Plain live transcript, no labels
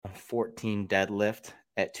14 deadlift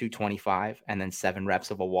at 225 and then 7 reps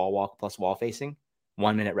of a wall walk plus wall facing,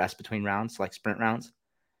 1 minute rest between rounds, like sprint rounds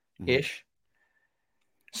ish.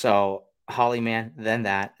 So Holly, man, then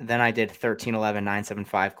I did 13, 11, 9, 7,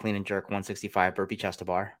 5 clean and jerk, 165 burpee chest to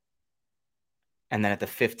bar. And then at the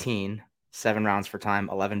 15, 7 rounds for time,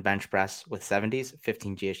 11 bench press with 70s,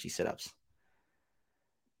 15 GHD sit-ups.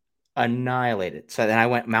 Annihilated. So then I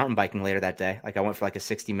went mountain biking later that day. Like I went for like a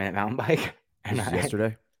 60-minute mountain bike. And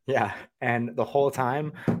yesterday? Yeah. And the whole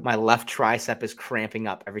time, my left tricep is cramping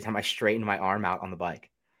up every time I straighten my arm out on the bike.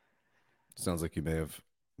 Sounds like you may have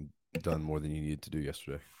done more than you needed to do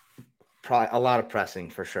yesterday. Probably a lot of pressing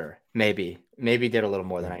for sure. Maybe did a little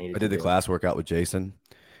more than I needed to do. I did the class workout with Jason.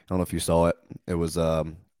 I don't know if you saw it. It was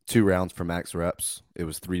 2 rounds for max reps. It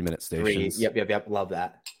was 3-minute stations. Yep. Love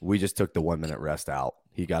that. We just took the 1-minute rest out.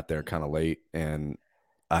 He got there kind of late, and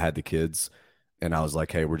I had the kids, and I was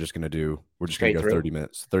like, "Hey, we're just gonna go 30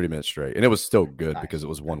 minutes straight." And it was still good because it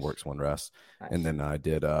was one works, one rest. And then I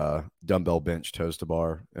did dumbbell bench toes to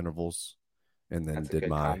bar intervals, and then did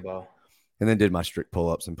my strict pull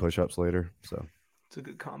ups and push ups later. So it's a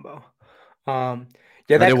good combo. I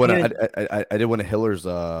did one of Hiller's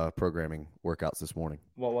programming workouts this morning.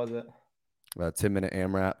 What was it? 10-minute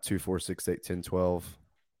AMRAP, 2, 4, 6, 8, 10, 12.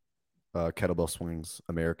 Kettlebell swings,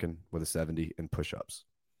 American with a 70, and push-ups.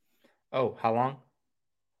 Oh, how long?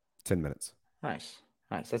 10 minutes. Nice.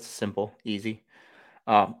 That's simple, easy.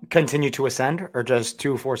 Continue to ascend or just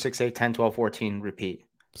 2, 4, 6, 8, 10, 12, 14, repeat?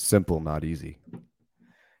 Simple, not easy.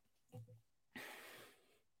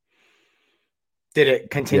 Did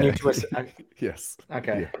it continue to ascend? Yes.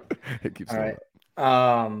 Okay. Yeah. It keeps all right.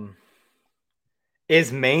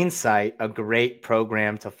 Is Mainsite a great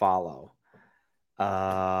program to follow?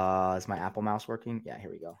 Is my Apple mouse working? Yeah,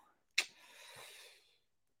 here we go.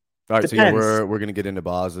 All right, Depends. So we're gonna get into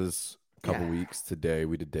Boz's couple weeks today.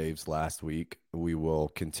 We did Dave's last week. We will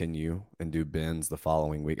continue and do Ben's the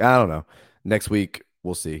following week. I don't know. Next week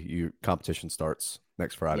we'll see. Competition starts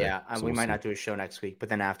next Friday. Yeah, so we might not do a show next week, but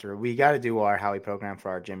then after we got to do our Howie program for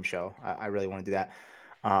our gym show. I really want to do that.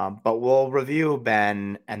 But we'll review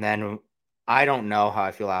Ben, and then I don't know how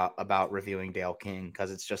I feel about reviewing Dale King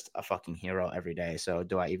because it's just a fucking hero every day. So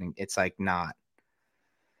do I even? It's like not.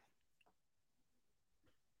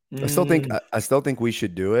 I still think we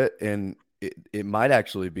should do it, and it might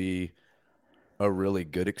actually be a really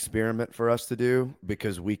good experiment for us to do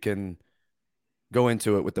because we can go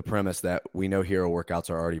into it with the premise that we know hero workouts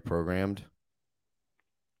are already programmed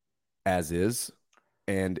as is,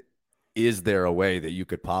 and is there a way that you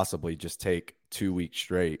could possibly just take 2 weeks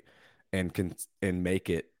straight and make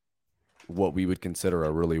it what we would consider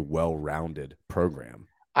a really well-rounded program?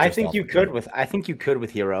 I think you could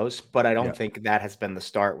with heroes, but I don't think that has been the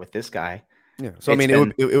start with this guy. Yeah. So,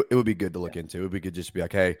 it would be good to look into. It would be good just to be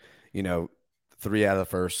like, hey, 3 out of the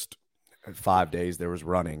first 5 days there was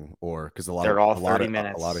running, or because a lot of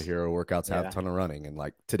hero workouts have a ton of running, and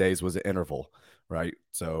like today's was an interval, right?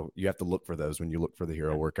 So you have to look for those when you look for the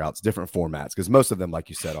hero workouts, different formats, because most of them, like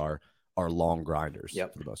you said, are long grinders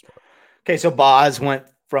for the most part. Okay, so Boz went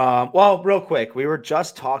from real quick. We were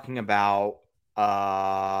just talking about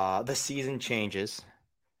the season changes,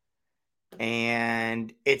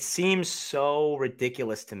 and it seems so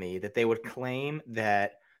ridiculous to me that they would claim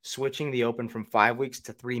that switching the open from 5 weeks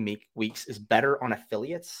to 3 weeks is better on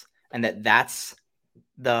affiliates, and those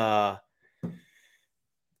are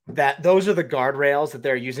the guardrails that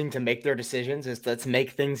they're using to make their decisions, is let's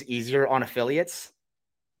make things easier on affiliates,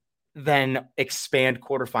 then expand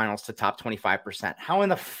quarterfinals to top 25%. How in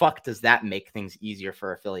the fuck does that make things easier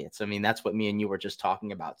for affiliates? I mean, that's what me and you were just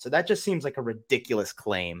talking about. So that just seems like a ridiculous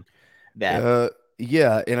claim. And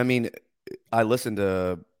I mean, I listened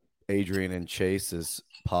to Adrian and Chase's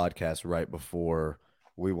podcast right before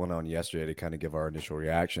we went on yesterday to kind of give our initial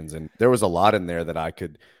reactions, and there was a lot in there that I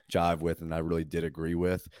could jive with, and I really did agree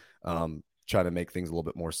with. Trying to make things a little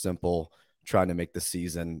bit more simple, trying to make the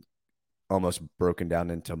season almost broken down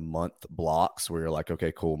into month blocks where you're like,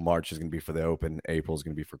 okay, cool, March is going to be for the open, April is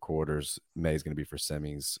going to be for quarters, May is going to be for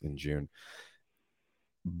semis in June.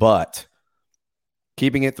 But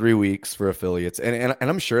keeping it 3 weeks for affiliates, and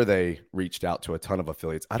I'm sure they reached out to a ton of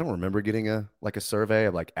affiliates. I don't remember getting a survey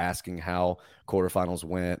of like asking how quarterfinals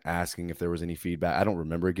went, asking if there was any feedback. I don't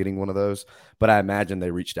remember getting one of those, but I imagine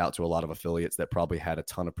they reached out to a lot of affiliates that probably had a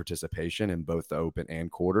ton of participation in both the open and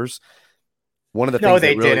quarters. One of the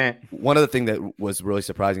things that was really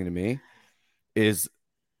surprising to me is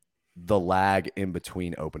the lag in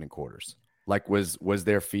between open and quarters. Like, was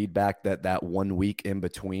there feedback that 1 week in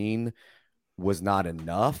between was not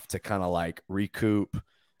enough to kind of like recoup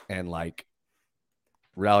and like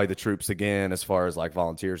rally the troops again as far as like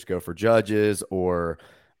volunteers go for judges or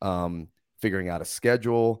figuring out a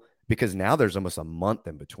schedule, because now there's almost a month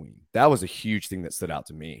in between. That was a huge thing that stood out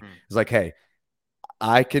to me. It's like, hey,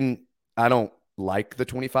 I don't like the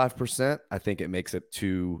 25%. I think it makes it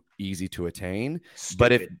too easy to attain.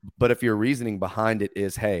 Stupid. But if your reasoning behind it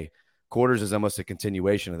is, hey, quarters is almost a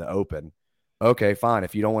continuation of the open. Okay, fine.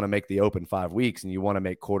 If you don't want to make the open 5 weeks and you want to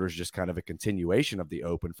make quarters just kind of a continuation of the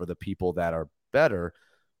open for the people that are better,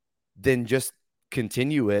 then just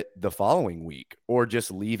continue it the following week or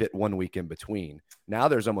just leave it 1 week in between. Now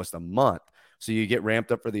there's almost a month. So you get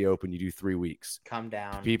ramped up for the open, you do 3 weeks. Come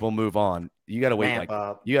down. People move on. You got to wait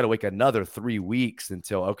you got to wait another 3 weeks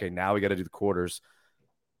until, okay, now we got to do the quarters.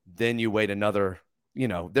 Then you wait another,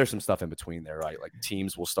 there's some stuff in between there, right? Like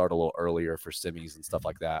teams will start a little earlier for semis and stuff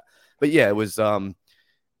like that. But yeah, it was there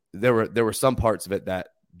were some parts of it that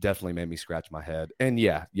definitely made me scratch my head. And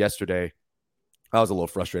yeah, yesterday I was a little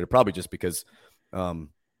frustrated, probably just because the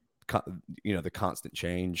constant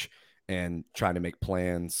change and trying to make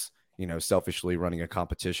plans, selfishly running a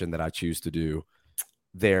competition that I choose to do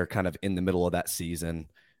there kind of in the middle of that season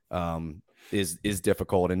is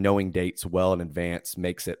difficult, and knowing dates well in advance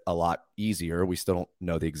makes it a lot easier. We still don't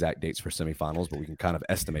know the exact dates for semifinals, but we can kind of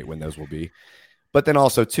estimate when those will be. But then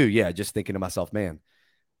also too, yeah, just thinking to myself, man,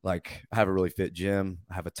 like I have a really fit gym.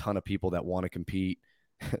 I have a ton of people that want to compete.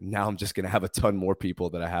 Now I'm just going to have a ton more people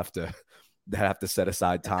that I have to set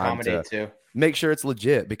aside time to make sure it's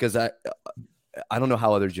legit, because I don't know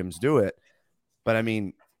how other gyms do it, but I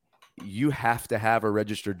mean, you have to have a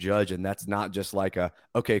registered judge, and that's not just like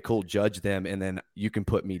okay, cool, judge them and then you can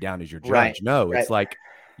put me down as your judge. Right, no, it's like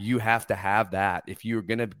you have to have that. If you're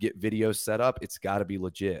going to get videos set up, it's got to be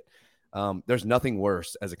legit. There's nothing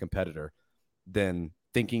worse as a competitor than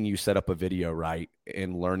thinking you set up a video right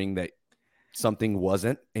and learning that something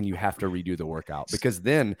wasn't, and you have to redo the workout, because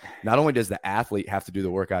then not only does the athlete have to do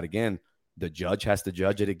the workout again, the judge has to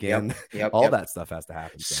judge it again. All that stuff has to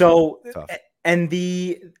happen. So and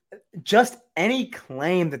just any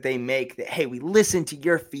claim that they make that, hey, we listen to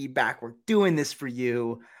your feedback, we're doing this for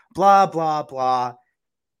you, blah, blah, blah.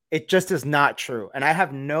 It just is not true. And I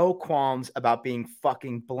have no qualms about being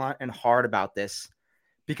fucking blunt and hard about this,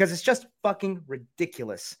 because it's just fucking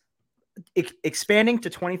ridiculous. Expanding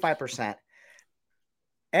to 25%.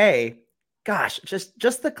 Gosh,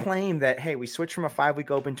 just the claim that, hey, we switched from a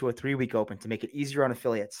 5-week open to a 3-week open to make it easier on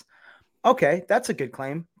affiliates. Okay, that's a good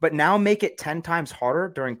claim, but now make it 10 times harder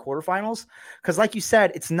during quarterfinals. Because like you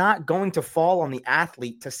said, it's not going to fall on the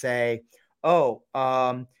athlete to say,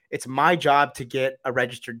 it's my job to get a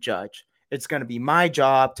registered judge. It's going to be my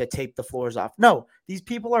job to tape the floors off. No, these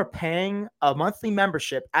people are paying a monthly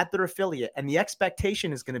membership at their affiliate, and the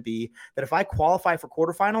expectation is going to be that if I qualify for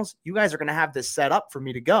quarterfinals, you guys are going to have this set up for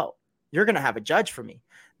me to go. You're going to have a judge for me.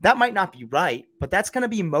 That might not be right, but that's going to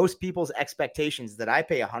be most people's expectations, that I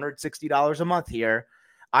pay $160 a month here.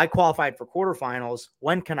 I qualified for quarterfinals.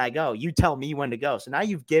 When can I go? You tell me when to go. So now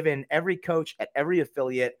you've given every coach at every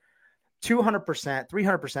affiliate 200%,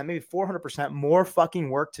 300%, maybe 400% more fucking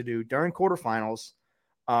work to do during quarterfinals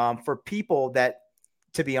for people that,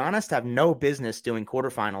 to be honest, have no business doing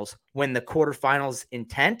quarterfinals, when the quarterfinals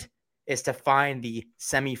intent is to find the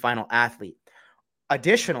semifinal athlete.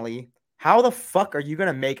 Additionally, how the fuck are you going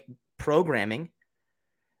to make programming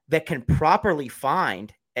that can properly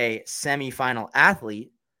find a semifinal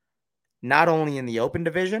athlete, not only in the open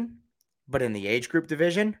division, but in the age group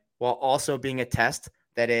division, while also being a test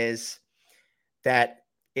that is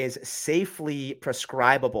safely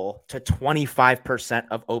prescribable to 25%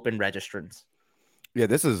 of open registrants? Yeah,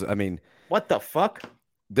 what the fuck?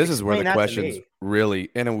 This is where the questions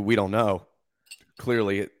really, and we don't know.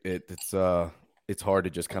 Clearly, it's hard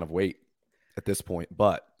to just kind of wait at this point.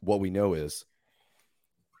 But what we know is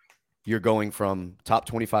you're going from top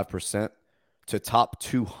 25% to top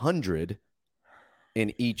 200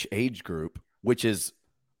 in each age group, which is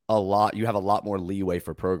a lot. You have a lot more leeway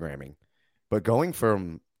for programming. But going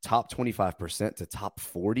from top 25% to top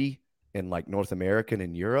 40 in like North America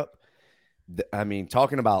and Europe,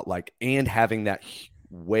 talking about and having that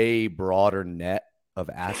way broader net of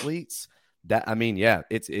athletes, hey,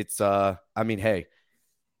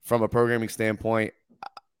 from a programming standpoint,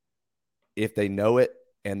 if they know it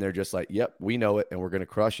and they're just like, yep, we know it and we're going to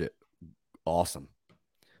crush it, awesome.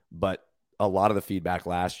 But a lot of the feedback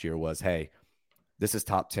last year was, hey, this is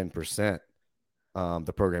top 10%.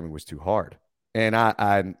 The programming was too hard. And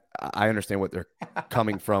I understand what they're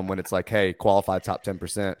coming from when it's like, hey, qualified top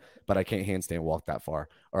 10%, but I can't handstand walk that far,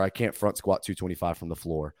 or I can't front squat 225 from the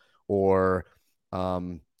floor, or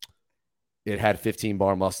it had 15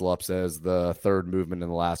 bar muscle ups as the third movement in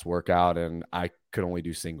the last workout, and I could only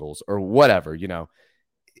do singles or whatever,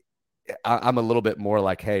 I'm a little bit more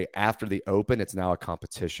like, hey, after the open, it's now a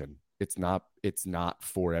competition. It's not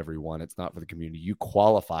for everyone. It's not for the community. You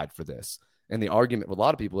qualified for this. And the argument with a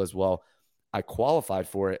lot of people is, well, I qualified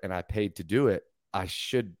for it and I paid to do it. I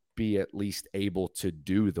should be at least able to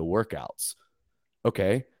do the workouts.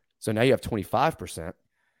 Okay. So now you have 25%.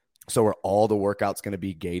 So are all the workouts going to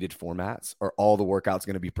be gated formats? Are all the workouts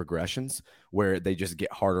going to be progressions where they just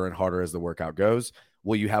get harder and harder as the workout goes?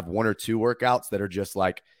 Will you have one or two workouts that are just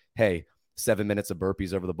like, hey, 7 minutes of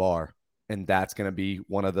burpees over the bar, and that's going to be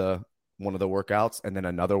one of the workouts, and then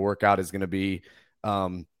another workout is going to be,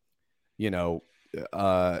 you know,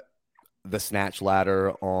 the snatch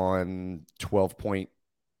ladder on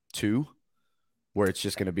 12.2, where it's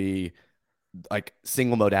just going to be like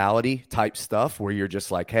single modality type stuff where you're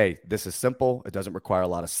just like, hey, this is simple. It doesn't require a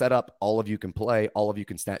lot of setup. All of you can play. All of you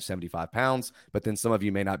can snatch 75 pounds, but then some of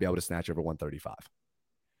you may not be able to snatch over 135.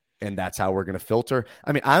 And that's how we're going to filter.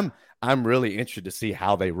 I mean, I'm really interested to see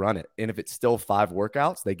how they run it. And if it's still 5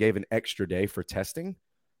 workouts, they gave an extra day for testing.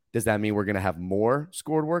 Does that mean we're going to have more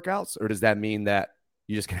scored workouts, or does that mean that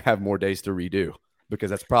you just going to have more days to redo? Because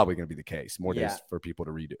that's probably going to be the case. More days for people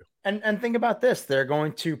to redo. And think about this. They're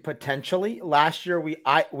going to potentially, last year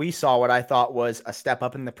we saw what I thought was a step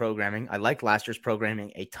up in the programming. I liked last year's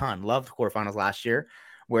programming a ton. Loved quarterfinals last year,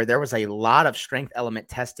 where there was a lot of strength element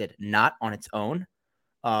tested, not on its own,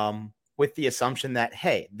 with the assumption that,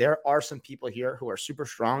 hey, there are some people here who are super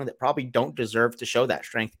strong that probably don't deserve to show that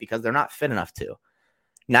strength because they're not fit enough to.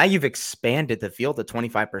 Now you've expanded the field to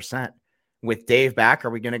 25%. With Dave back, are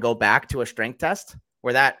we going to go back to a strength test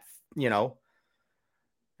where that,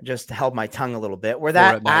 just held my tongue a little bit, where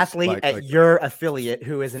that athlete at your affiliate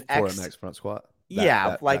who is an max front squat?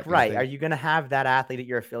 Right. Are you going to have that athlete at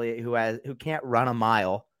your affiliate who can't run a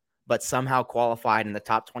mile, but somehow qualified in the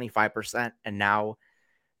top 25%, and now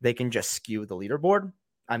they can just skew the leaderboard?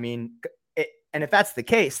 I mean, and if that's the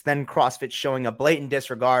case, then CrossFit's showing a blatant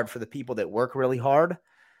disregard for the people that work really hard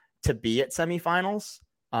to be at semifinals,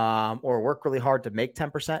 or work really hard to make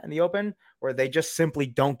 10% in the open, where they just simply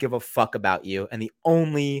don't give a fuck about you. And the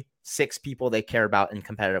only 6 people they care about in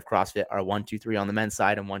competitive CrossFit are 1, 2, 3 on the men's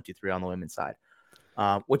side and 1, 2, 3 on the women's side.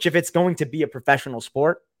 Which, if it's going to be a professional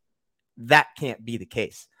sport, that can't be the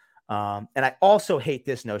case. And I also hate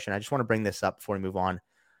this notion. I just want to bring this up before we move on.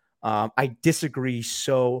 I disagree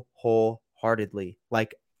so wholeheartedly.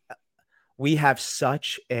 Like, we have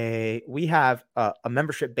a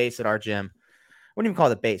membership base at our gym. I wouldn't even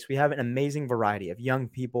call it a base. We have an amazing variety of young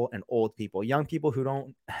people and old people, young people who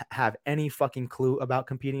don't have any fucking clue about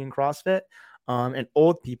competing in CrossFit, and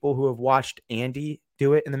old people who have watched Andy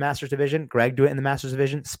do it in the Masters division, Greg do it in the Masters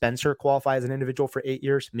division, Spencer qualify as an individual for 8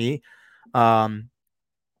 years, me, and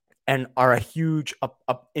are a huge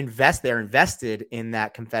they're invested in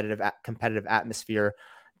that competitive atmosphere,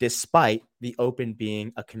 despite the open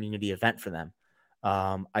being a community event for them.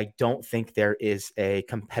 I don't think there is a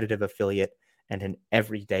competitive affiliate and an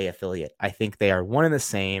everyday affiliate. I think they are one and the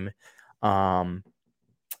same.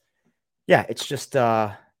 It's just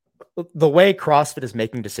the way CrossFit is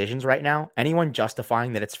making decisions right now. Anyone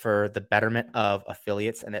justifying that it's for the betterment of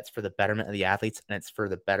affiliates and it's for the betterment of the athletes and it's for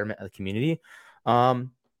the betterment of the community,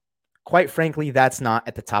 quite frankly, that's not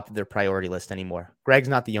at the top of their priority list anymore. Greg's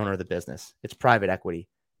not the owner of the business. It's private equity.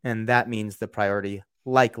 And that means the priority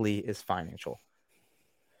likely is financial,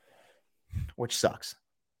 which sucks.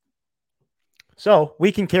 So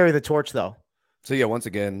we can carry the torch, though. So, yeah, once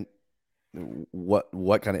again, what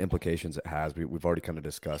kind of implications it has, we've already kind of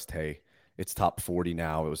discussed, hey, it's top 40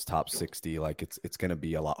 now. It was top 60. Like, it's going to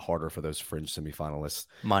be a lot harder for those fringe semifinalists.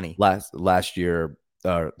 Money. Yesterday,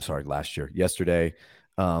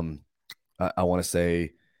 I want to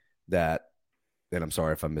say that, and I'm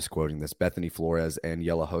sorry if I'm misquoting this, Bethany Flores and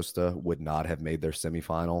Yella Hosta would not have made their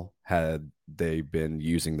semifinal had they been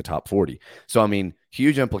using the top 40. So, I mean,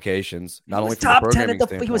 huge implications, not only from the programming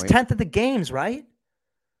standpoint. He was 10th at the games, right?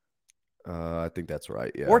 I think that's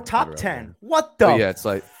right. Yeah. Or top 10. What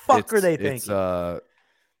the fuck are they thinking?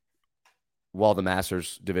 While the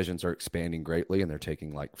Masters divisions are expanding greatly and they're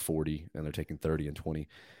taking like 40 and they're taking 30 and 20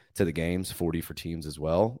 to the games, 40 for teams as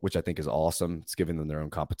well, which I think is awesome. It's giving them their own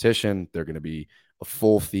competition. They're going to be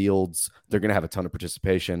full fields. They're going to have a ton of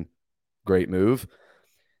participation. Great move.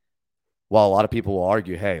 While a lot of people will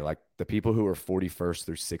argue, hey, like the people who are 41st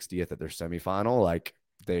through 60th at their semifinal, like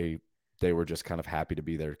they were just kind of happy to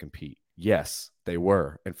be there to compete. Yes, they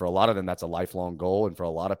were. And for a lot of them, that's a lifelong goal. And for a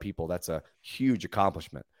lot of people, that's a huge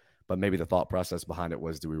accomplishment. But maybe the thought process behind it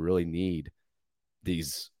was, do we really need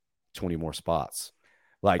these 20 more spots?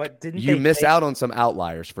 Like, you miss out on some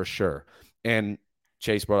outliers for sure. And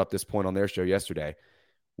Chase brought up this point on their show yesterday.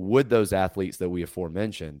 Would those athletes that we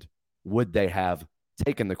aforementioned, would they have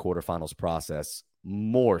taken the quarterfinals process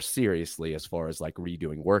more seriously as far as like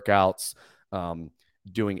redoing workouts,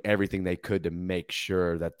 doing everything they could to make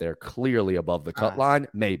sure that they're clearly above the cut line?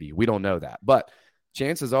 Maybe. We don't know that. But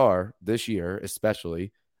chances are this year,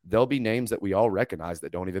 especially, there'll be names that we all recognize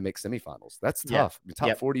that don't even make semifinals. That's tough. The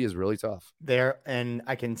top 40 is really tough. And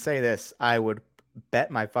I can say this, I would bet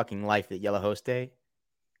my fucking life that Yellow Host Day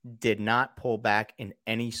did not pull back in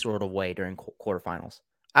any sort of way during quarterfinals.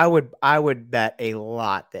 I would bet a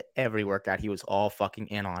lot that every workout he was all fucking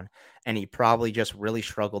in on, and he probably just really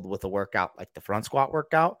struggled with a workout like the front squat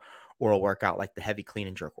workout or a workout like the heavy clean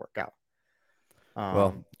and jerk workout.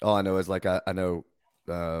 Well, all I know is like I know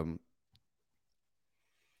from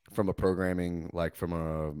a programming, like from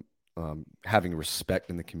a having respect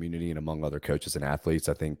in the community and among other coaches and athletes,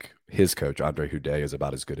 I think his coach Andre Houdet is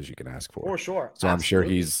about as good as you can ask for. For sure. So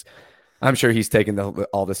absolutely. I'm sure he's taken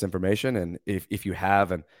all this information, and if you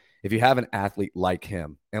have an athlete like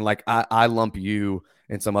him, and like I lump you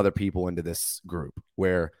and some other people into this group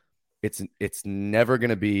where it's never going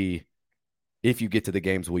to be if you get to the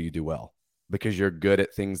games will you do well, because you're good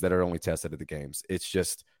at things that are only tested at the games. It's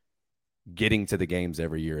just getting to the games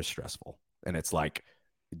every year is stressful, and it's like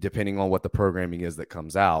depending on what the programming is that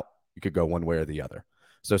comes out, you could go one way or the other.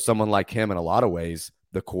 So someone like him, in a lot of ways,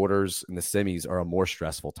 the quarters and the semis are a more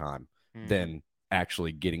stressful time than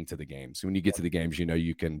actually getting to the games. When you get to the games, you know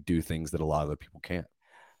you can do things that a lot of other people can't.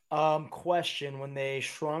 Question: when they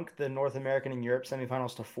shrunk the North American and Europe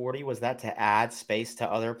semifinals to 40, was that to add space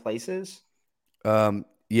to other places?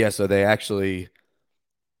 Yeah, so they actually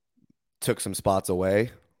took some spots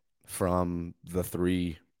away from the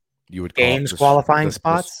three you would call games qualifying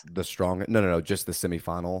spots. The strong no, just the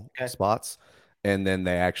semifinal spots, and then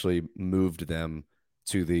they actually moved them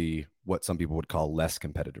to the what some people would call less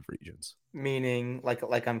competitive regions. Meaning, like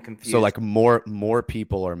I'm confused. So like more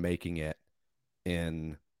people are making it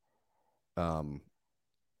in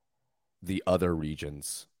the other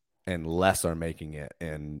regions, and less are making it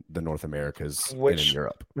in the North Americas and in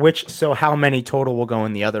Europe. So how many total will go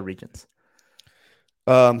in the other regions?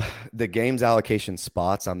 The games allocation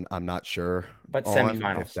spots, I'm not sure, but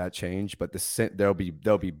semifinals if that changed. But there'll be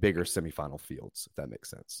bigger semifinal fields, if that makes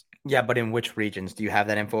sense. Yeah, but in which regions? Do you have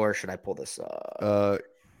that info, or should I pull this up?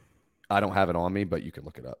 I don't have it on me, but you can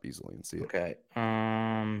look it up easily and see it. Okay.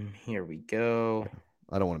 Here we go.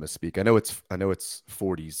 I don't want to misspeak. I know it's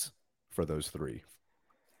 40s for those three.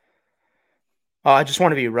 Oh, I just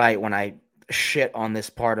want to be right when I shit on this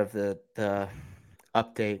part of the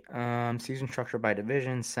update. Season structure by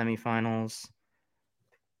division, semifinals.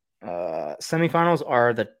 Semifinals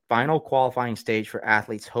are the final qualifying stage for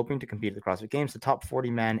athletes hoping to compete at the CrossFit Games. The top 40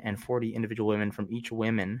 men and 40 individual women from each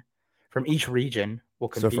region will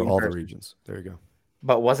compete. So for all the regions, there you go.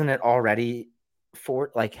 But wasn't it already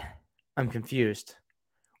I'm confused.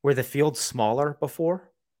 Were the fields smaller before?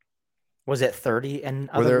 Was it 30 in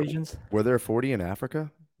other regions? Were there 40 in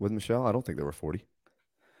Africa with Michelle? I don't think there were 40.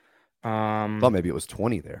 Thought maybe it was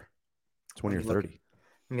 20 there, 20 or 30.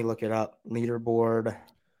 Let me look it up. Leaderboard,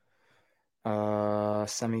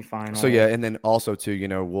 semifinal. So yeah, and then also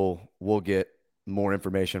too, we'll get more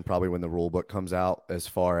information probably when the rule book comes out as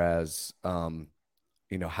far as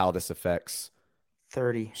how this affects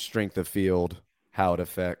 30 strength of field, how it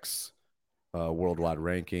affects worldwide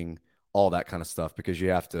ranking, all that kind of stuff, because you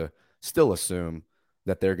have to still assume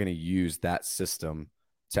that they're going to use that system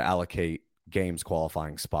to allocate games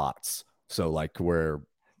qualifying spots. So like where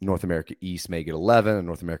North America East may get 11 and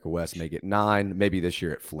North America West may get 9, maybe this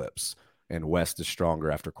year it flips and West is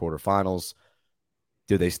stronger after quarterfinals.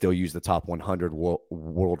 Do they still use the top 100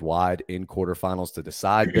 worldwide in quarterfinals to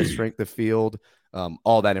decide the strength of field?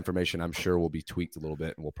 All that information I'm sure will be tweaked a little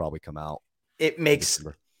bit and will probably come out. It makes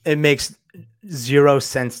zero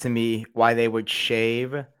sense to me why they would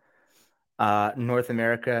shave North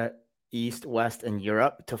America, East, West, and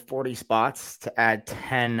Europe to 40 spots to add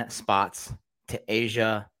 10 spots to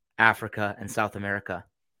Asia, Africa, and South America.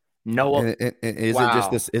 No, is it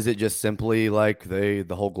just this? Is it just simply like the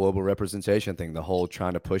whole global representation thing, the whole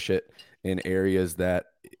trying to push it in areas that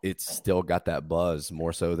it's still got that buzz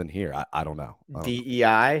more so than here? I don't know.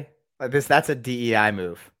 DEI, that's a DEI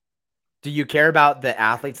move. Do you care about the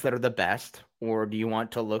athletes that are the best, or do you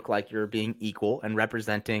want to look like you're being equal and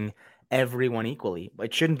representing everyone equally?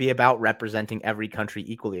 It shouldn't be about representing every country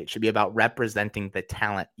equally. It should be about representing the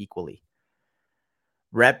talent equally,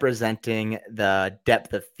 representing the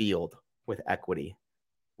depth of field with equity.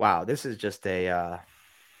 Wow, this is just a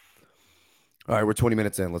all right, we're 20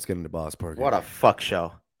 minutes in. Let's get into Boss Park. What a fuck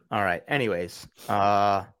show. All right. Anyways,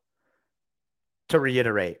 to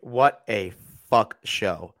reiterate, what a fuck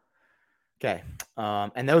show. Okay.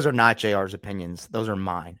 And those are not JR's opinions. Those are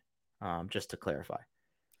mine, just to clarify.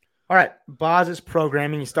 All right. Boz's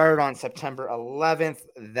programming. He started on September 11th.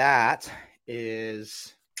 That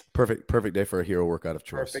is perfect day for a hero workout of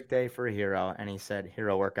choice. Perfect day for a hero. And he said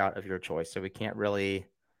hero workout of your choice. So we can't really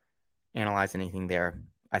analyze anything there.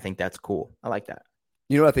 I think that's cool. I like that.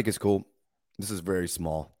 You know what I think is cool? This is very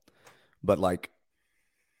small, but like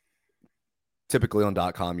typically on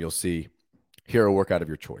 .com, you'll see hero workout of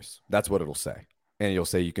your choice. That's what it'll say. And you'll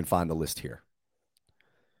say you can find the list here.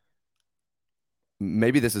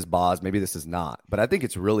 Maybe this is Boz, maybe this is not, but I think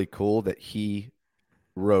it's really cool that he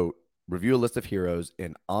wrote review a list of heroes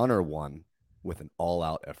and honor one with an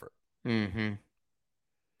all-out effort. Mm-hmm.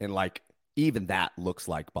 And like even that looks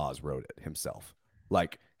like Boz wrote it himself.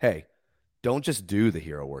 Like, hey, don't just do the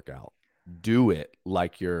hero workout. Do it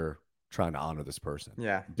like you're trying to honor this person.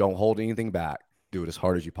 Yeah. Don't hold anything back. Do it as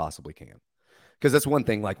hard as you possibly can. Because that's one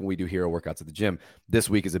thing, like when we do hero workouts at the gym, this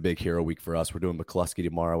week is a big hero week for us. We're doing McCluskey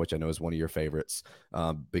tomorrow, which I know is one of your favorites,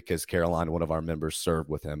 because Caroline, one of our members, served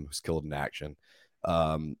with him, was killed in action.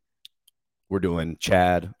 We're doing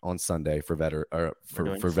Chad on Sunday for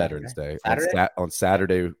Veterans Day. On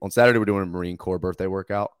Saturday, we're doing a Marine Corps birthday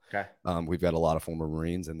workout. Okay. We've got a lot of former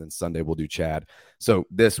Marines, and then Sunday we'll do Chad. So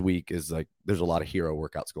this week is like there's a lot of hero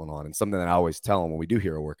workouts going on, and something that I always tell them when we do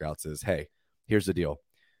hero workouts is, hey, here's the deal.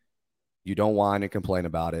 You don't whine and complain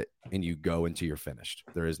about it, and you go until you're finished.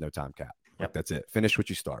 There is no time cap. Yep. Like, that's it. Finish what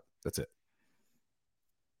you start. That's it.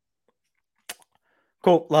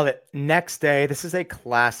 Cool. Love it. Next day, this is a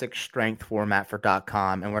classic strength format for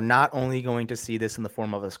 .com, and we're not only going to see this in the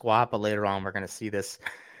form of a squat, but later on we're going to see this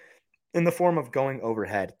in the form of going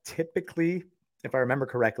overhead. Typically, if I remember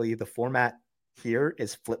correctly, the format here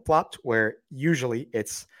is flip-flopped, where usually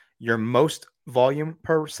it's your most volume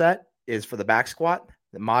per set is for the back squat,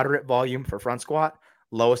 the moderate volume for front squat,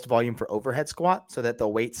 lowest volume for overhead squat, so that the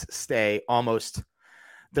weights stay almost,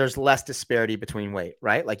 there's less disparity between weight,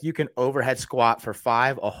 right? Like you can overhead squat for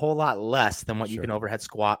 5 a whole lot less than what you can overhead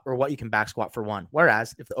squat or what you can back squat for 1.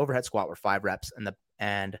 Whereas if the overhead squat were 5 reps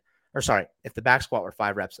if the back squat were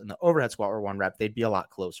 5 reps and the overhead squat were 1 rep, they'd be a lot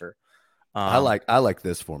closer. I like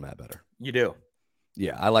this format better. You do?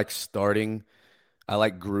 Yeah, I like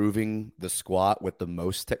grooving the squat with the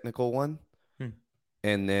most technical one.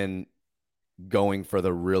 And then going for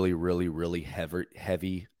the really, really, really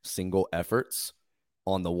heavy single efforts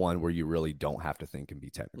on the one where you really don't have to think and be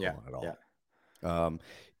technical on at all. Yeah.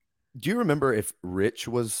 Do you remember if Rich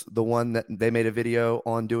was the one that they made a video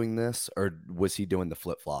on doing this, or was he doing the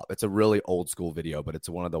flip-flop? It's a really old school video, but it's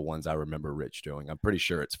one of the ones I remember Rich doing. I'm pretty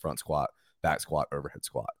sure it's front squat, back squat, overhead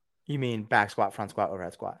squat. You mean back squat, front squat,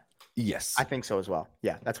 overhead squat? Yes. I think so as well.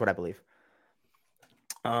 Yeah, that's what I believe.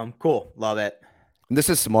 Cool. Love it. And this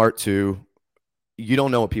is smart too. You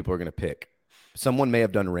don't know what people are going to pick. Someone may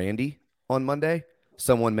have done Randy on Monday.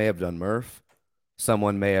 Someone may have done Murph.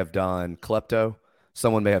 Someone may have done Klepto.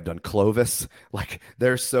 Someone may have done Clovis. Like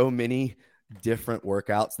there's so many different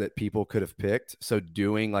workouts that people could have picked. So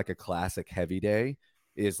doing like a classic heavy day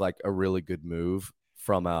is like a really good move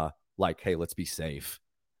from a like, hey, let's be safe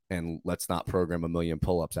and let's not program 1 million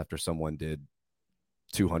pull-ups after someone did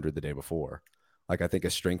 200 the day before. Like I think a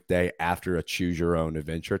strength day after a choose your own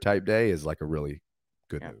adventure type day is like a really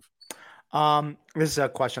good move. This is a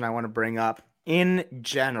question I want to bring up. In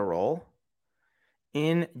general,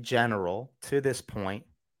 to this point,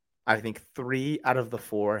 I think 3 out of the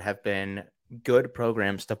 4 have been good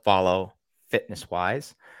programs to follow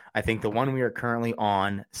fitness-wise. I think the one we are currently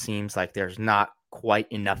on seems like there's not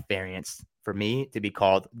quite enough variance for me to be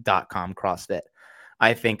called .com CrossFit.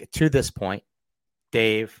 I think to this point,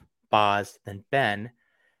 Dave, Boz, and Ben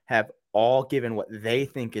have all given what they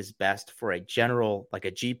think is best for a general, like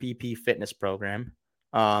a GPP fitness program.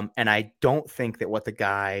 And I don't think that what the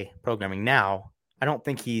guy programming now, I don't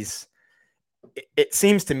think it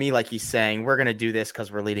seems to me like he's saying, we're going to do this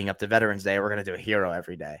because we're leading up to Veterans Day. We're going to do a hero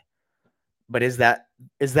every day. But is that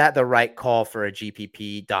the right call for a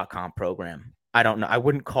GPP.com program? I don't know. I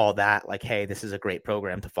wouldn't call that like, hey, this is a great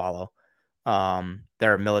program to follow.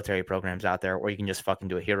 There are military programs out there where you can just fucking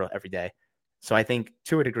do a hero every day. So I think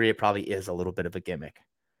to a degree, it probably is a little bit of a gimmick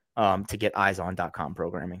to get eyes on .com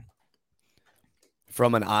programming.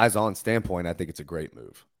 From an eyes on standpoint, I think it's a great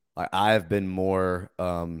move. I've been more,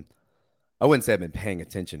 I wouldn't say I've been paying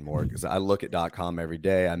attention more because I look at .com every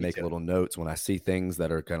day. I make little notes when I see things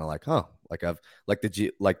that are kind of like, like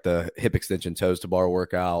the hip extension toes to bar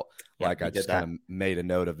workout. Yeah, like I just kind of made a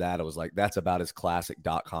note of that. I was like, that's about as classic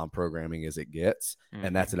 .com programming as it gets. Mm-hmm.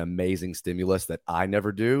 And that's an amazing stimulus that I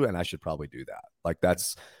never do. And I should probably do that. Like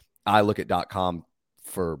that's I look at .com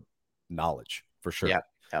for knowledge for Yeah. sure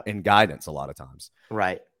Yep. and guidance a lot of times.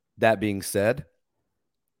 Right. That being said,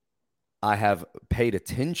 I have paid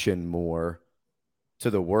attention more to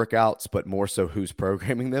the workouts, but more so who's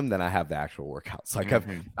programming them than I have the actual workouts. Like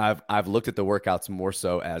Mm-hmm. I've looked at the workouts more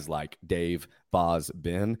so as like Dave, Boz,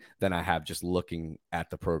 Ben than I have just looking at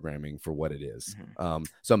the programming for what it is. Mm-hmm.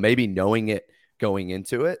 So maybe knowing it going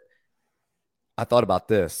into it, I thought about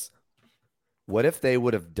this. What if they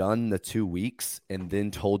would have done the 2 weeks and then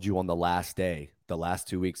told you on the last day, the last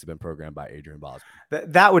 2 weeks have been programmed by Adrian Bosman?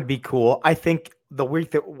 That would be cool. I think the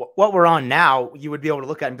week that what we're on now, you would be able to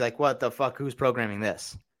look at it and be like, "What the fuck? Who's programming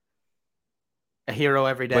this? A hero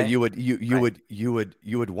every But day?" Right.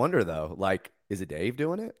 you would wonder though, like, is it Dave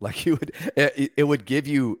doing it? Like you would it would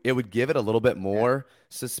give it a little bit Yeah. more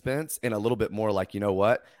suspense and a little bit more like, you know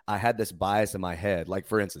what? I had this bias in my head. Like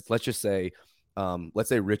for instance, let's say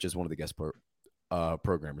Rich is one of the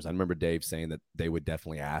programmers. I remember Dave saying that they would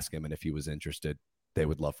definitely ask him, and if he was interested, they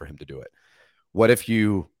would love for him to do it. What if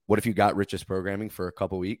you got Rich's programming for a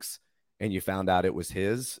couple weeks and you found out it was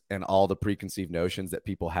his, and all the preconceived notions that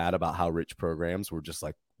people had about how Rich programs were just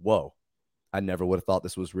like, whoa, I never would have thought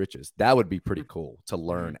this was Rich's. That would be pretty cool to Mhm.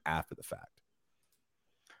 learn after the fact.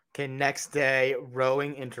 Okay, next day,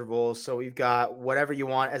 rowing intervals. So we've got whatever you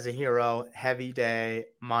want as a hero, heavy day,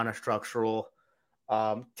 monostructural.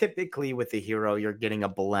 Typically with the hero, you're getting a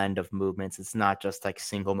blend of movements. It's not just like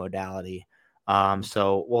single modality.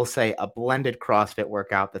 So we'll say a blended CrossFit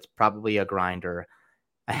workout that's probably a grinder,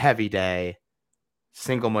 a heavy day,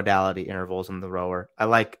 single modality intervals in the rower. I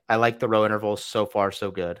like the row intervals so far,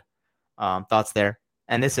 so good. Thoughts there?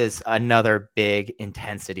 And this is another big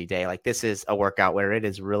intensity day. Like this is a workout where it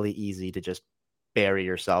is really easy to just bury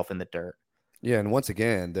yourself in the dirt. Yeah, and once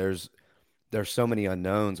again, there's so many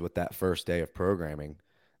unknowns with that first day of programming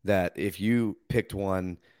that if you picked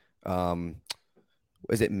one, um,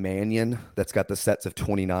 is it Mannion that's got the sets of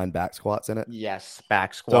 29 back squats in it? Yes,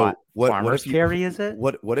 back squat, So what farmer's if you carry, is it?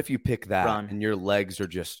 what if you pick that Run. and your legs are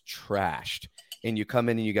just trashed and you come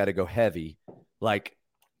in and you got to go heavy? Like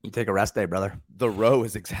You take a rest day, brother. the row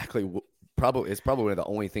is exactly probably it's probably one of the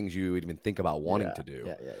only things you would even think about wanting Yeah, to do.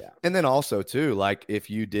 yeah. And then also too, like if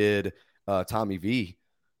you did Tommy V,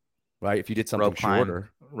 right? If you did something shorter,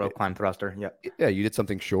 Rope climb thruster. Yep. yeah, you did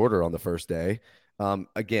something shorter on the first day.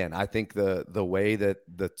 Again, I think the way that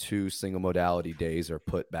the two single modality days are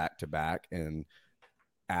put back to back and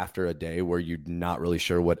after a day where you're not really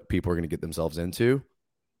sure what people are going to get themselves into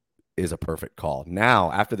is a perfect call.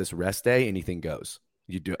 Now, after this rest day, anything goes.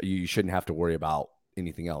 You shouldn't have to worry about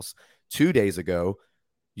anything else. 2 days ago,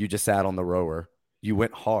 you just sat on the rower, you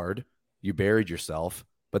went hard, you buried yourself,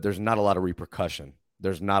 but there's not a lot of repercussion.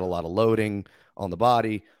 There's not a lot of loading on the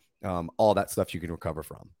body, all that stuff you can recover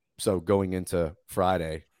from. So going into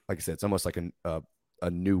Friday, like I said, it's almost like a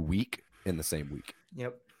new week in the same week.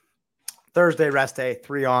 Yep. Thursday rest day,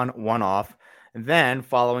 3 on, 1 off. And then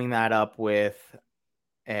following that up with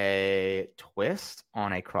a twist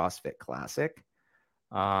on a CrossFit Classic.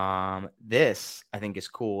 This I think is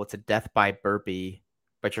cool. It's a death by burpee,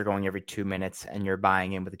 but you're going every 2 minutes and you're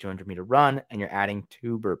buying in with a 200-meter run and you're adding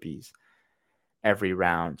 2 burpees every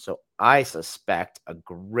round. So I suspect a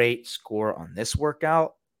great score on this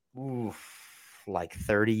workout. Oof, like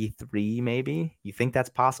 33 maybe. You think that's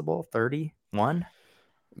possible? 31?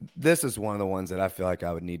 This is one of the ones that I feel like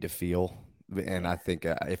I would need to feel. And Yeah. I think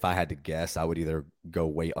if I had to guess, I would either go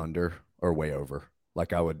way under or way over.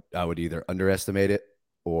 Like I would either underestimate it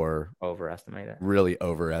or Overestimate it. really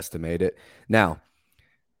overestimate it. Now,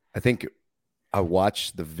 I think I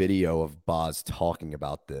watched the video of Boz talking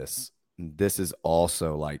about this. This is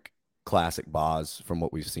also like classic Boz from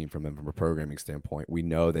what we've seen from him from a programming standpoint. We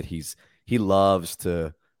know that he loves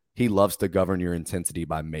to he loves to govern your intensity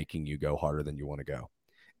by making you go harder than you want to go.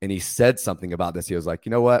 And he said something about this. He was like, you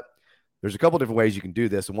know what? There's a couple different ways you can do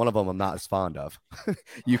this, and one of them I'm not as fond of.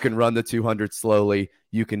 You can run the 200 slowly,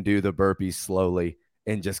 you can do the burpees slowly,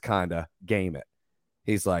 and just kind of game it.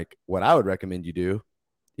 He's like, what I would recommend you do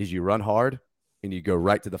is you run hard and you go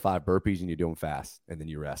right to the 5 burpees and you do them fast, and then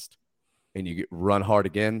you rest. And you run hard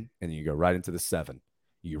again, and then you go right into the 7.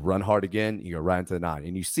 You run hard again, you go right into the 9,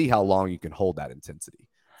 and you see how long you can hold that intensity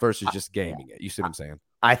versus just Yeah. gaming it. You see what I'm saying?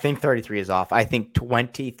 I think 33 is off. I think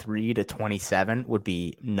 23 to 27 would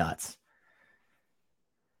be nuts.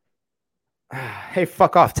 Hey,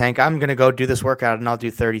 fuck off, Tank. I'm going to go do this workout and I'll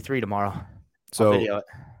do 33 tomorrow. I'll So video it.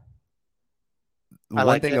 I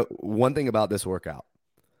like it. one thing about this workout,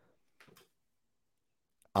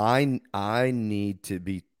 I need to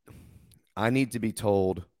be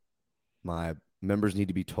told, my members need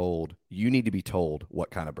to be told, you need to be told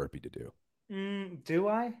what kind of burpee to do. Do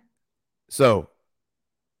I? So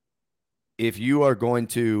if you are going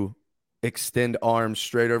to extend arms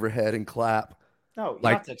straight overhead and clap, No, you don't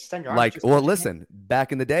like have to extend your arms. Just well, put your hand. listen,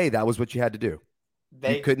 back in the day, that was what you had to do. They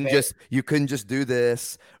they You couldn't just do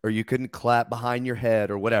this, or you couldn't clap behind your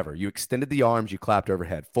head or whatever. You extended the arms, you clapped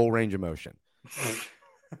overhead, full range of motion.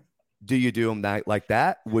 Do you do them like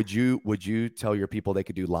that? Would you tell your people they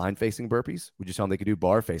could do line facing burpees? Would you tell them they could do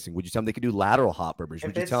bar facing? Would you tell them they could do lateral hop burpees? if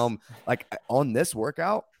Would you tell it's them like on this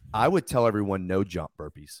workout? I would tell everyone no jump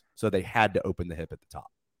burpees, so they had to open the hip at the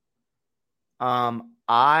top.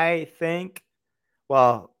 I think,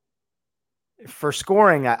 well, for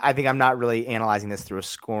scoring, I think I'm not really analyzing this through a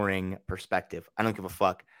scoring perspective. I don't give a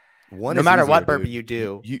fuck. One No is matter easier, what burpee dude. you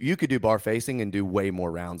do, You could do bar facing and do way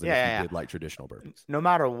more rounds than yeah, if yeah, you yeah. did like traditional burpees. No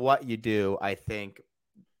matter what you do, I think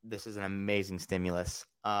this is an amazing stimulus.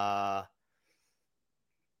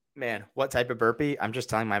 Man, what type of burpee? I'm just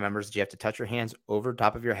telling my members that you have to touch your hands over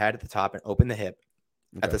top of your head at the top and open the hip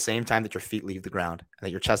at the same time that your feet leave the ground and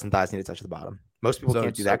that your chest and thighs need to touch the bottom. Most people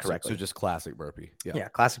can't do that correctly. So just classic burpee. Yeah. Yeah,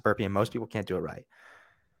 classic burpee, and most people can't do it right.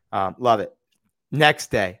 Love it.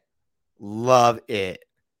 Next day, love it.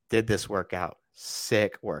 Did this workout.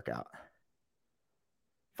 Sick workout.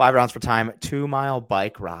 5 rounds for time, 2-mile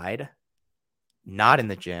bike ride. Not in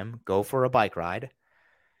the gym. Go for a bike ride.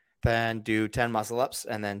 Then do 10 muscle ups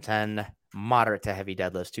and then 10 moderate to heavy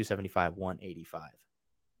deadlifts, 275, 185.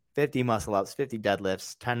 50 muscle ups, 50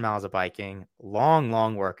 deadlifts, 10 miles of biking.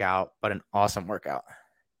 Long workout, but an awesome workout.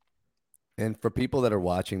 And for people that are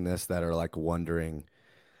watching this that are like wondering,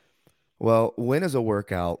 well, when is a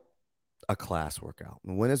workout a class workout?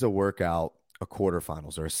 When is a workout a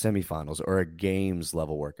quarterfinals or a semifinals or a games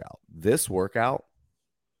level workout? This workout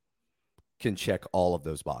can check all of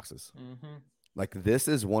those boxes. Mm-hmm. Like this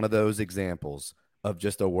is one of those examples of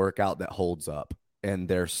just a workout that holds up. And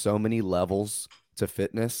there's so many levels to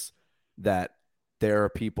fitness that there are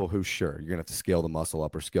people who, sure, you're going to have to scale the muscle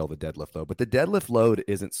up or scale the deadlift load, but the deadlift load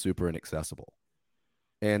isn't super inaccessible.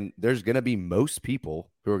 And there's going to be most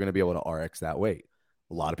people who are going to be able to RX that weight.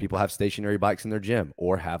 A lot of people have stationary bikes in their gym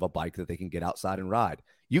or have a bike that they can get outside and ride.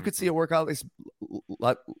 You could see a workout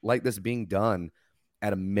like this being done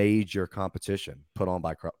at a major competition put on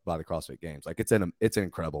by the CrossFit Games. Like it's an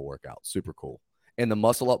incredible workout, super cool. And the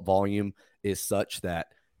muscle up volume is such that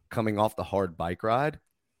coming off the hard bike ride,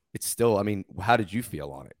 it's still, I mean, how did you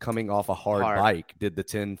feel on it? Coming off a hard bike, did the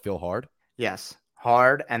 10 feel hard? Yes.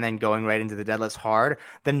 Hard, and then going right into the deadlifts hard.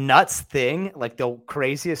 The nuts thing, like the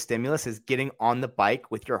craziest stimulus, is getting on the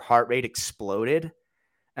bike with your heart rate exploded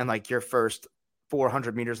and like your first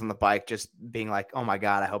 400 meters on the bike just being like, oh my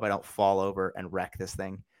God, I hope I don't fall over and wreck this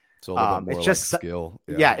thing. So a little bit more it's just like skill.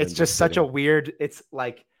 Yeah, it's just such a weird, it's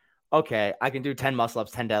like, okay, I can do 10 muscle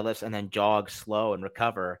ups, 10 deadlifts, and then jog slow and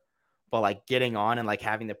recover. But like getting on and like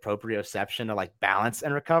having the proprioception to like balance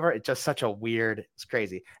and recover, it's just such a weird, it's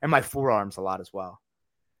crazy. And my forearms a lot as well.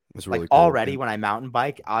 It's really like cool. Already when I mountain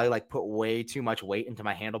bike, I like put way too much weight into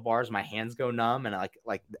my handlebars. My hands go numb and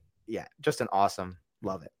yeah, just an awesome,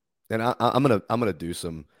 love it. And I'm gonna do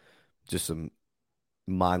some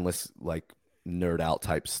mindless like nerd out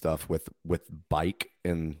type stuff with bike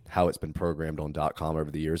and how it's been programmed on .com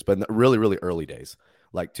over the years. But in the really early days,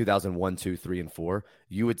 like 2001, 2, 3, and 4,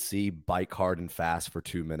 you would see bike hard and fast for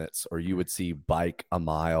 2 minutes, or you would see bike a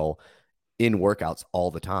mile in workouts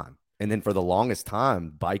all the time. And then for the longest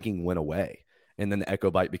time, biking went away. And then the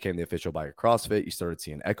Echo Bike became the official bike of CrossFit. You started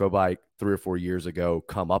seeing Echo Bike 3 or 4 years ago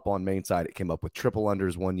come up on Mainsite. It came up with triple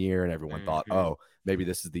unders one year, and everyone thought, oh, maybe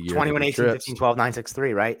this is the year. 21, 18, 15, 12, 9, 6,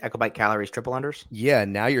 3, right? Echo Bike calories, triple unders. Yeah,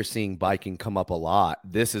 now you're seeing biking come up a lot.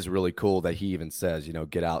 This is really cool that he even says,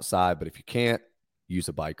 get outside, but if you can't, use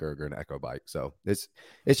a bike erg or an Echo Bike. So it's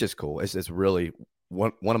just cool. It's really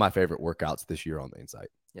one of my favorite workouts this year on Mainsite.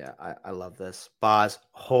 Yeah, I love this. Boz,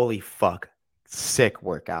 holy fuck. Sick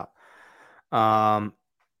workout.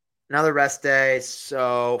 Another rest day.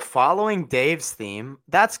 So following Dave's theme,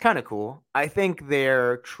 that's kind of cool. I think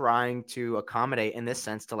they're trying to accommodate in this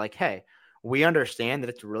sense to like, hey, we understand that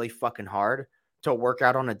it's really fucking hard to work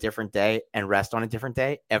out on a different day and rest on a different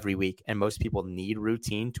day every week. And most people need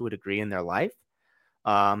routine to a degree in their life.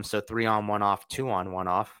 So 3 on, 1 off, 2 on, 1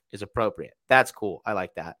 off is appropriate. That's cool. I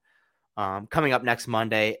like that. Coming up next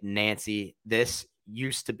Monday, Nancy, this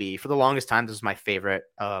used to be, for the longest time, this was my favorite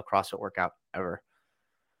CrossFit workout ever.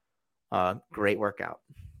 Great workout.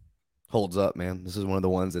 Holds up, man. This is one of the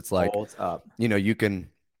ones that's like, holds up.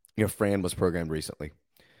 Fran was programmed recently.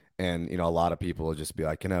 And, a lot of people will just be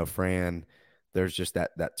like, Fran, there's just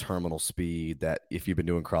that terminal speed that if you've been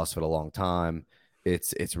doing CrossFit a long time,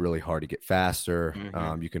 it's really hard to get faster.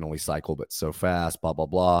 Mm-hmm. You can only cycle, but so fast, blah, blah,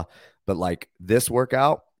 blah. But like this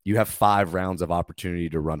workout you have 5 rounds of opportunity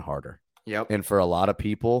to run harder. Yep. And for a lot of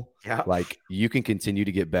people, Yep. like you can continue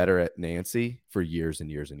to get better at Nancy for years and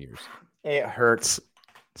years and years. It hurts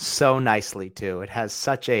so nicely too. It has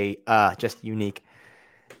such a just unique.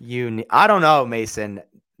 I don't know, Mason.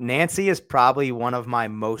 Nancy is probably one of my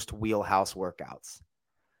most wheelhouse workouts.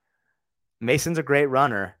 Mason's a great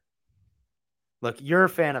runner. Look, you're a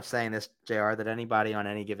fan of saying this, JR, that anybody on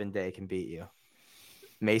any given day can beat you.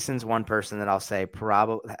 Mason's one person that I'll say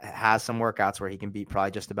probably has some workouts where he can beat probably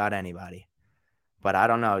just about anybody. But I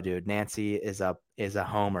don't know, dude. Nancy is a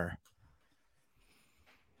homer.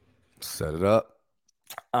 Set it up.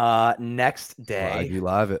 Next day,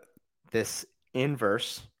 live it. This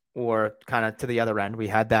inverse, or kind of to the other end, we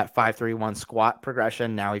had that 5-3-1 squat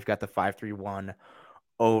progression. Now we've got the 5-3-1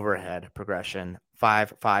 overhead progression.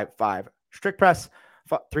 5-5-5 strict press,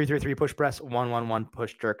 3-3-3 push press, 1-1-1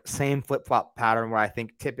 push jerk. Same flip flop pattern where I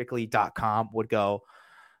think typically .com would go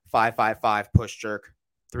 5-5-5 push jerk,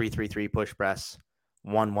 3-3-3 push press,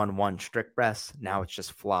 1-1-1 strict press. Now it's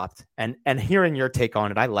just flopped. And hearing your take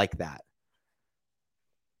on it, I like that.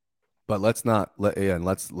 But let's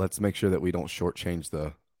make sure that we don't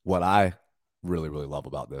shortchange what I really, really love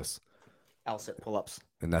about this. L-sit pull-ups.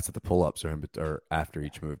 And that's that the pull-ups are after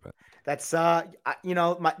each movement. That's the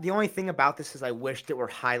only thing about this is I wished it were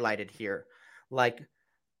highlighted here. Like,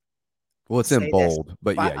 well, it's in bold,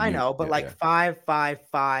 but yeah, I know, but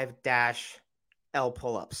 5-5-5 dash L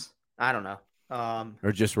pull-ups. I don't know.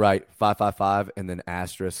 Or just write 5-5-5 and then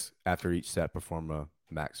asterisk after each set perform a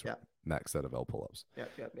max set of L pull-ups.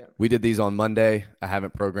 Yep. We did these on Monday. I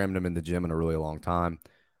haven't programmed them in the gym in a really long time.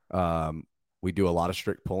 We do a lot of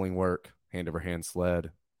strict pulling work, hand over hand sled,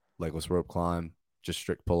 legless rope climb, just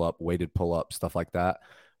strict pull up, weighted pull up, stuff like that.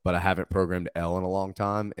 But I haven't programmed L in a long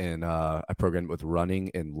time. And I programmed it with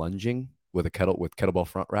running and lunging with kettlebell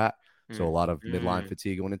front rack. So a lot of midline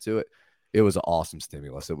fatigue going into it. It was an awesome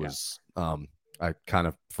stimulus. It was, I kind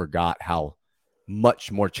of forgot how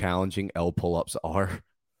much more challenging L pull-ups are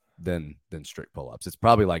than strict pull-ups. It's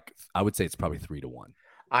probably I would say it's probably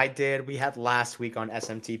 3-1. We had last week on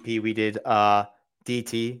SMTP, we did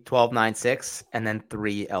DT 12-9-6 and then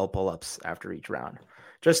 3 L pull-ups after each round.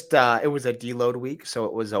 Just it was a deload week, so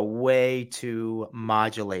it was a way to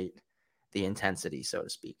modulate the intensity, so to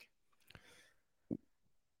speak.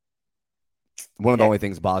 One of the only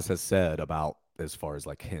things Boz has said about as far as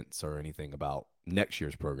like hints or anything about next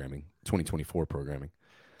year's programming, 2024 programming,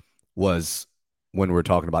 was when we were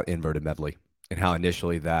talking about inverted medley and how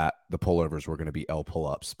initially that the pullovers were going to be L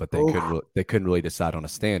pull-ups, but they couldn't really decide on a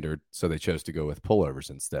standard, so they chose to go with pullovers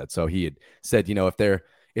instead. So he had said, if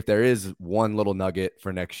there is one little nugget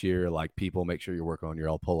for next year, like people make sure you're working on your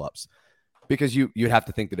L pull-ups, because you'd have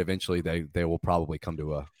to think that eventually they will probably come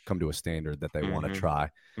to a standard that they want to try.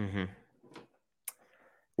 Mm-hmm.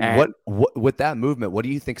 What with that movement, what do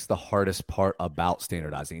you think is the hardest part about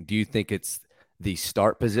standardizing? Do you think it's the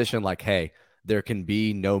start position, like, hey, there can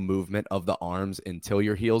be no movement of the arms until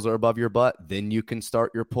your heels are above your butt, then you can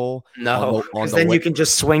start your pull? No, because then you can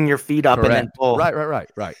just swing your feet up and then pull.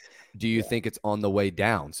 Right. Do you think it's on the way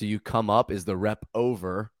down? So you come up, is the rep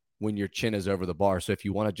over when your chin is over the bar? So if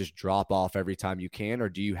you want to just drop off every time you can, or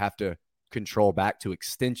do you have to control back to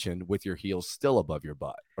extension with your heels still above your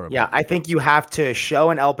butt? I think you have to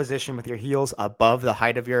show an L position with your heels above the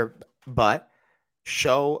height of your butt.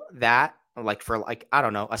 Show that for I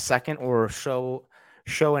don't know, a second, or show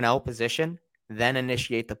an L position, then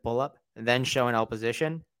initiate the pull up, then show an L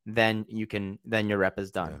position, then your rep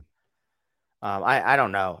is done. Yeah. I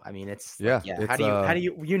don't know. I mean, it's how do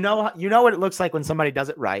you know what it looks like when somebody does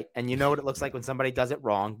it right, and you know what it looks like when somebody does it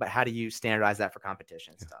wrong, but how do you standardize that for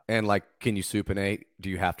competition stuff? And can you supinate? Do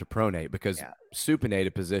you have to pronate? Because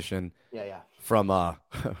supinated position from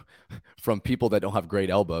from people that don't have great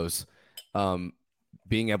elbows,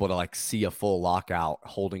 being able to see a full lockout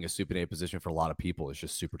holding a supinated position for a lot of people is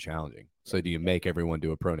just super challenging. So do you make everyone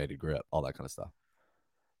do a pronated grip, all that kind of stuff?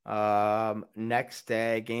 Next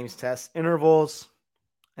day, games, tests, intervals.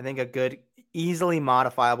 I think a good, easily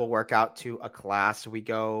modifiable workout to a class. We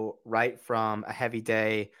go right from a heavy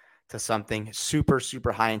day to something super,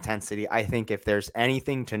 super high intensity. I think if there's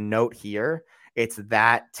anything to note here, it's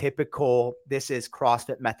that typical, this is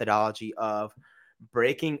CrossFit methodology of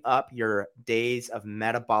breaking up your days of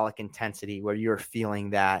metabolic intensity where you're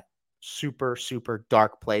feeling that super, super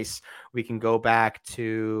dark place. We can go back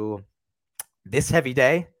to this heavy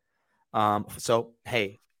day. So,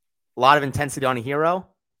 hey, a lot of intensity on a hero,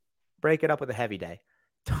 break it up with a heavy day.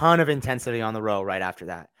 Ton of intensity on the row right after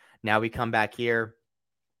that. Now we come back here.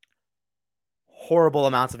 Horrible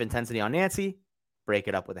amounts of intensity on Nancy. Break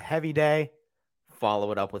it up with a heavy day.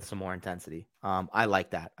 follow it up with some more intensity. I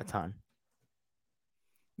like that a ton.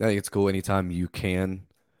 I think it's cool anytime you can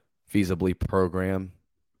feasibly program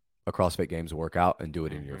a CrossFit Games workout and do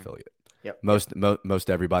it in your Mm-hmm. affiliate. Yep. Yep. Most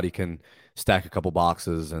everybody can stack a couple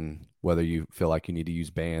boxes, and whether you feel like you need to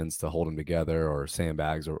use bands to hold them together or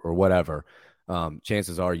sandbags or whatever,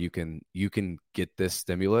 chances are you can get this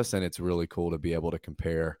stimulus, and it's really cool to be able to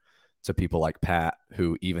compare to people like Pat,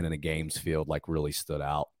 who even in a games field like really stood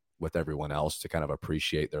out with everyone else to kind of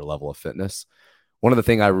appreciate their level of fitness. One of the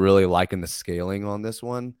things I really like in the scaling on this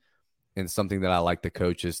one, and something that I like the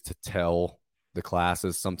coaches to tell the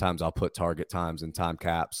classes, sometimes I'll put target times and time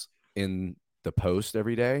caps in the post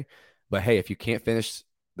every day. But hey, if you can't finish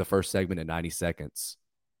the first segment in 90 seconds,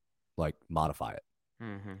 like modify it.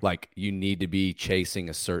 Mm-hmm. Like you need to be chasing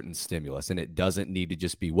a certain stimulus, and it doesn't need to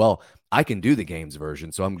just be, well, I can do the games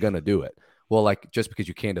version, so I'm going to do it. Well, like just because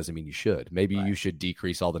you can doesn't mean you should. Maybe Right. you should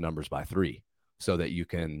decrease all the numbers by 3 so that you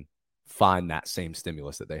can find that same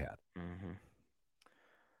stimulus that they had. Mm-hmm.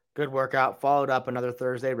 Good workout. Followed up another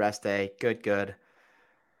Thursday rest day. Good.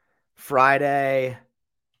 Friday,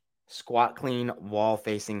 squat clean, wall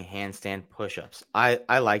facing handstand push ups.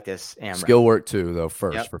 I like this AMRAP. Skill work too, though,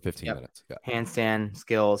 first Yep. for 15 Yep. minutes. Yeah. Handstand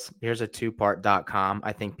skills. Here's a 2part.com.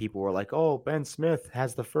 I think people were like, oh, Ben Smith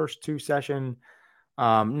has the first 2 session.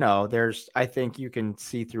 No, I think you can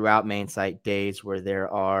see throughout Mainsite days where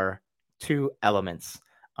there are 2 elements.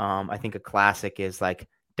 I think a classic is like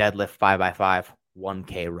deadlift 5x5,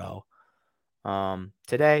 1K row.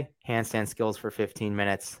 Today, handstand skills for 15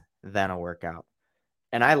 minutes, then a workout.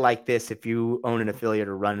 And I like this if you own an affiliate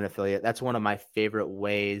or run an affiliate. That's one of my favorite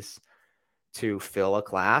ways to fill a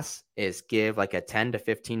class is give like a 10 to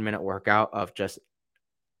 15 minute workout of just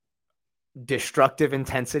destructive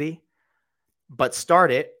intensity, but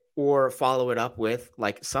start it or follow it up with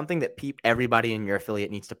like something that everybody in your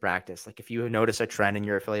affiliate needs to practice. Like if you notice a trend in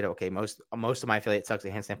your affiliate, okay, most of my affiliate sucks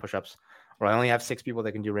at handstand push-ups, or I only have 6 people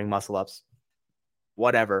that can do ring muscle ups.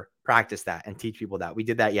 Whatever, practice that and teach people that. We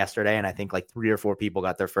did that yesterday, and I think like 3 or 4 people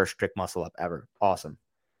got their first strict muscle up ever. Awesome.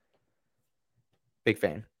 Big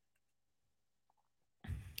fan.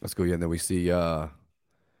 Let's go. Yeah, and then we see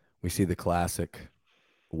the classic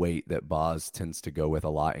weight that Boz tends to go with a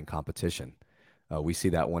lot in competition. We see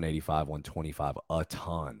that 185, 125 a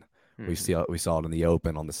ton. Mm-hmm. We saw it in the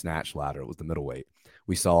open on the snatch ladder. It was the middleweight.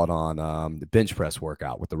 We saw it on the bench press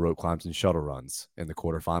workout with the rope climbs and shuttle runs in the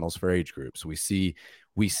quarterfinals for age groups. We see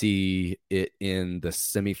it in the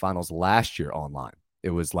semifinals last year online. It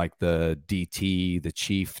was like the DT, the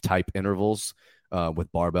chief type intervals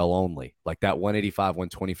with barbell only, like that 185,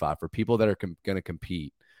 125 for people that are going to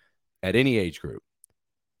compete at any age group.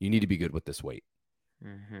 You need to be good with this weight.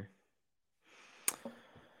 Mm-hmm.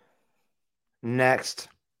 Next,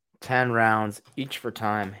 10 rounds, each for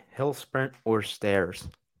time, hill sprint or stairs.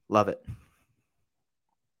 Love it. Yeah,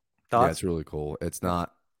 Thoughts? it's really cool. It's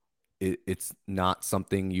not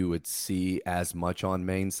something you would see as much on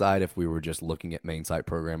Mainsite if we were just looking at Mainsite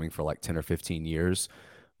programming for like 10 or 15 years,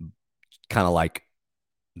 kind of like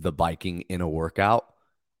the biking in a workout,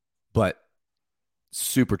 but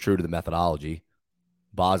super true to the methodology.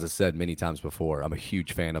 Boz has said many times before, I'm a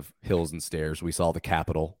huge fan of hills and stairs. We saw the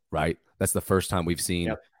Capitol, right? That's the first time we've seen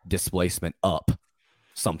Yep. displacement up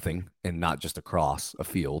something and not just across a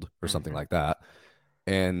field or something Mm-hmm. like that.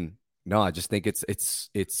 And no, I just think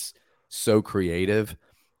it's so creative.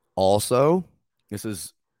 Also, this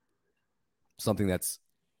is something that's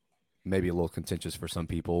maybe a little contentious for some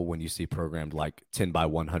people when you see programmed like 10 by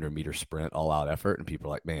 100-meter sprint all out effort, and people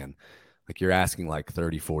are like, man, like you're asking like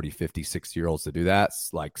 30, 40, 50, 60-year-olds to do that.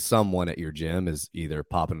 It's like someone at your gym is either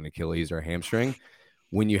popping an Achilles or a hamstring.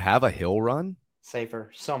 When you have a hill run,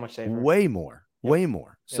 Safer, so much safer. way more, Yep. way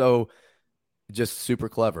more. Yep. So just super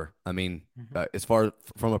clever. I mean, Mm-hmm. as far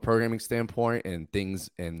from a programming standpoint and things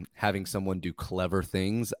and having someone do clever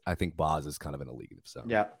things, I think Boz is kind of in a league of his own.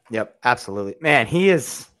 Yep. Absolutely. Man, he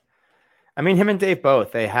is. I mean, him and Dave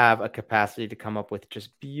both, they have a capacity to come up with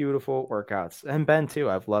just beautiful workouts. And Ben too.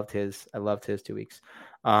 I loved his 2 weeks.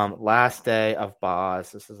 Last day of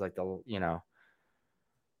Boz. This is like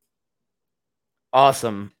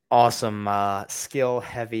awesome skill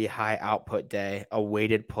heavy high output day. A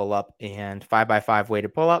weighted pull up and 5x5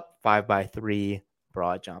 weighted pull up, 5x3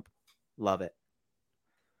 broad jump. Love it.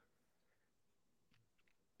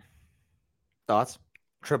 Thoughts?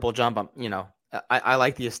 Triple jump. I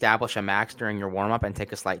like the establish a max during your warm up and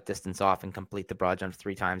take a slight distance off and complete the broad jump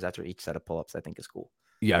 3 times after each set of pull ups. I think is cool.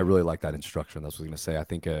 Yeah, I really like that instruction. That's what I was going to say. I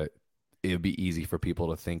think it would be easy for people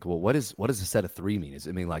to think, well, what does a set of 3 mean? Does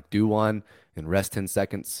it mean like do one and rest 10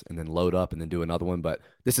 seconds and then load up and then do another one? But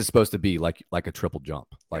this is supposed to be like a triple jump.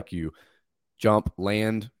 Like Yep. you jump,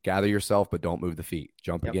 land, gather yourself, but don't move the feet.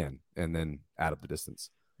 Jump Yep. again, and then add up the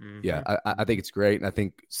distance. Yeah, Mm-hmm. I think it's great. And I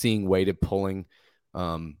think seeing weighted pulling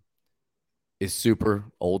is super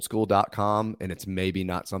oldschool.com, and it's maybe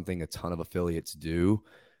not something a ton of affiliates do.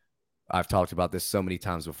 I've talked about this so many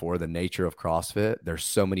times before, the nature of CrossFit. There's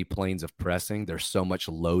so many planes of pressing. There's so much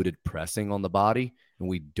loaded pressing on the body, and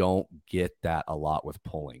we don't get that a lot with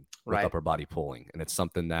pulling, with Right. upper body pulling. And it's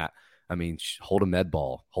something that, I mean, hold a med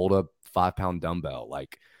ball, hold a 5-pound dumbbell,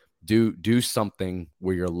 like do something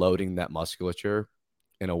where you're loading that musculature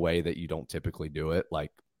in a way that you don't typically do it,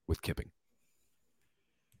 like with kipping.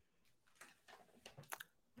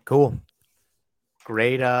 Cool.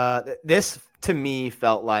 Great. This to me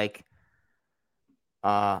felt like,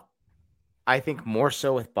 I think more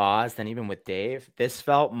so with Boz than even with Dave. This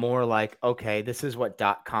felt more like, okay, this is what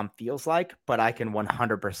 .com feels like, but I can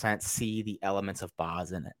 100% see the elements of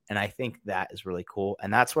Boz in it. And I think that is really cool.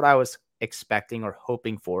 And that's what I was expecting or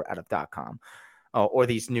hoping for out of .com, or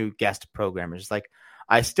these new guest programmers. Like,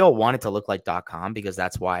 I still want it to look like .com because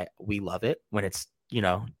that's why we love it when it's,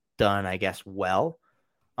 done, I guess, well.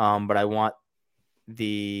 But I want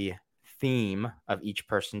the theme of each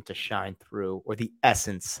person to shine through, or the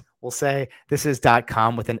essence. We'll say this is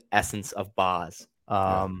 .com with an essence of Boz.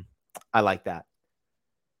 Yeah. I like that.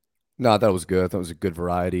 No, that was good. That was a good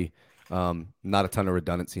variety. Not a ton of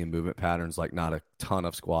redundancy in movement patterns, like not a ton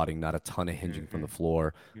of squatting, not a ton of hinging from the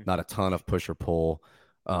floor, not a ton of push or pull,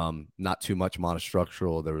 not too much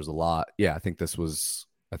monostructural. There was a lot. Yeah, I think this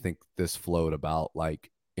flowed about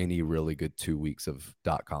like any really good 2 weeks of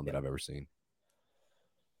 .com that I've ever seen.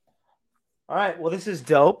 All right. Well, this is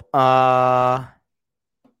dope.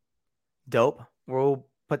 Dope. We'll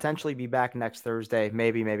potentially be back next Thursday.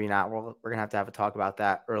 Maybe, maybe not. We're going to have a talk about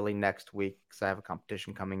that early next week because I have a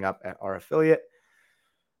competition coming up at our affiliate.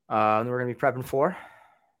 We're going to be prepping for.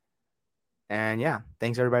 And yeah,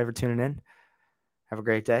 thanks everybody for tuning in. Have a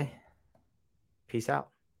great day. Peace out.